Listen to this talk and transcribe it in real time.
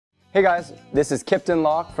Hey guys, this is Kiptyn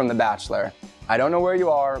Locke from The Bachelor. I don't know where you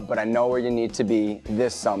are, but I know where you need to be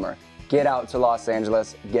this summer. Get out to Los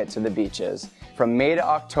Angeles, get to the beaches. From May to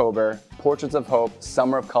October, Portraits of Hope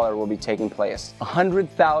Summer of Color will be taking place.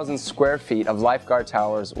 100,000 square feet of Lifeguard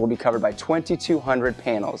towers will be covered by 2,200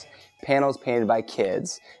 panels painted by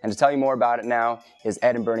kids. And to tell you more about it now is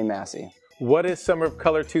Ed and Bernie Massey. What is Summer of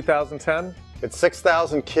Color 2010? It's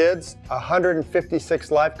 6,000 kids,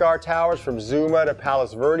 156 Lifeguard towers from Zuma to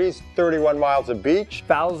Palos Verdes, 31 miles of beach.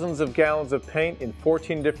 Thousands of gallons of paint in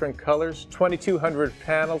 14 different colors, 2,200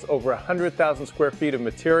 panels, over 100,000 square feet of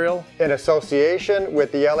material. In association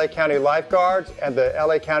with the LA County Lifeguards and the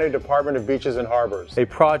LA County Department of Beaches and Harbors. A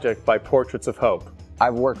project by Portraits of Hope.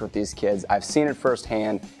 I've worked with these kids, I've seen it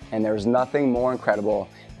firsthand, and there's nothing more incredible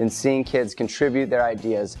than seeing kids contribute their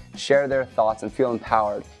ideas, share their thoughts, and feel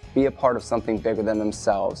empowered. Be a part of something bigger than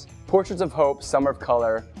themselves. Portraits of Hope Summer of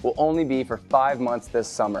Color will only be for 5 months this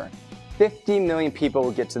summer. 50 million people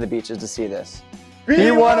will get to the beaches to see this.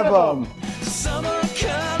 Be one of them! Summer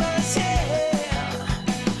colors,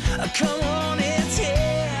 yeah. Come on.